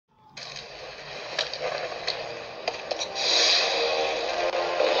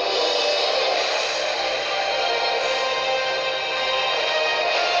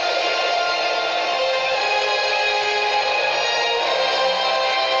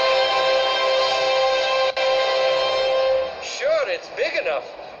enough.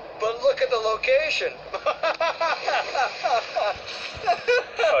 But look at the location.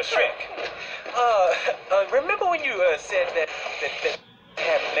 Shrek. Remember when you said that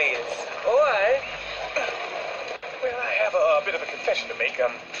have layers? Oh, aye. Well, I have a bit of a confession to make.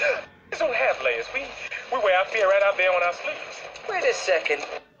 These don't have layers. We wear our fear right out there on our sleeves. Wait a second.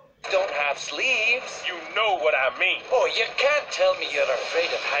 Don't have sleeves. You know what I mean. Oh, you can't tell me you're afraid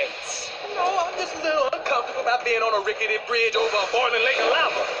of heights. No, I'm just a little uncomfortable about being on a rickety bridge over a boiling lake of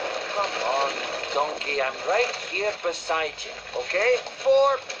lava. Come on, donkey. I'm right here beside you, okay?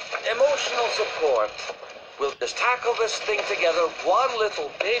 For emotional support. We'll just tackle this thing together, one little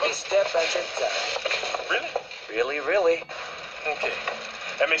baby step at a time. Really? Really, really. Okay.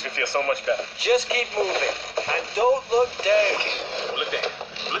 That makes me feel so much better. Just keep moving. And don't look down. Don't look down.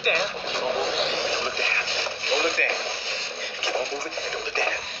 Look down. Keep on moving. Don't look down. Don't look down. Keep on moving. Don't look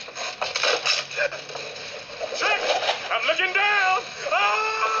down. Shrek! I'm looking down!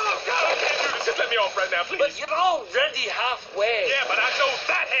 Oh, God, I can't do this. Just let me off right now, please. But you're already halfway. Yeah, but I know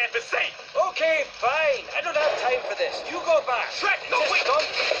that half is safe. Okay, fine. I don't have time for this. You go back. Shrek, no, Just wait. Donkey.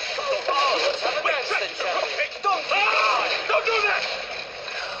 Oh, let's have a Wait, dance Shrek. then, shall we? Hey. Donkey. Ah, don't do that!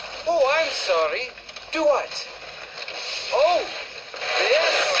 Oh, I'm sorry. Do what? Oh,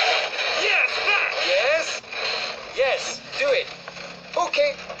 this? Yes, that! Yes? Yes, do it.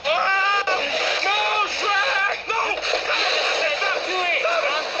 Okay. Ah! No, Shrek! No! Stop doing it.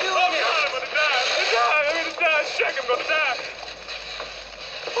 I'm doing it. God, I'm gonna die. I'm gonna die. Shrek, I'm gonna die.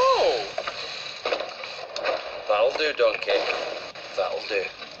 Oh. That'll do, donkey. That'll do.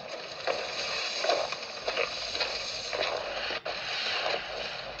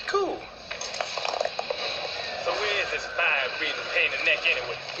 Cool. So where is this fire-breathing pain in the neck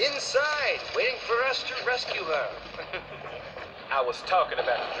anyway? Inside, waiting for us to rescue her. I was talking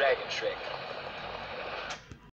about the dragon, Shrek.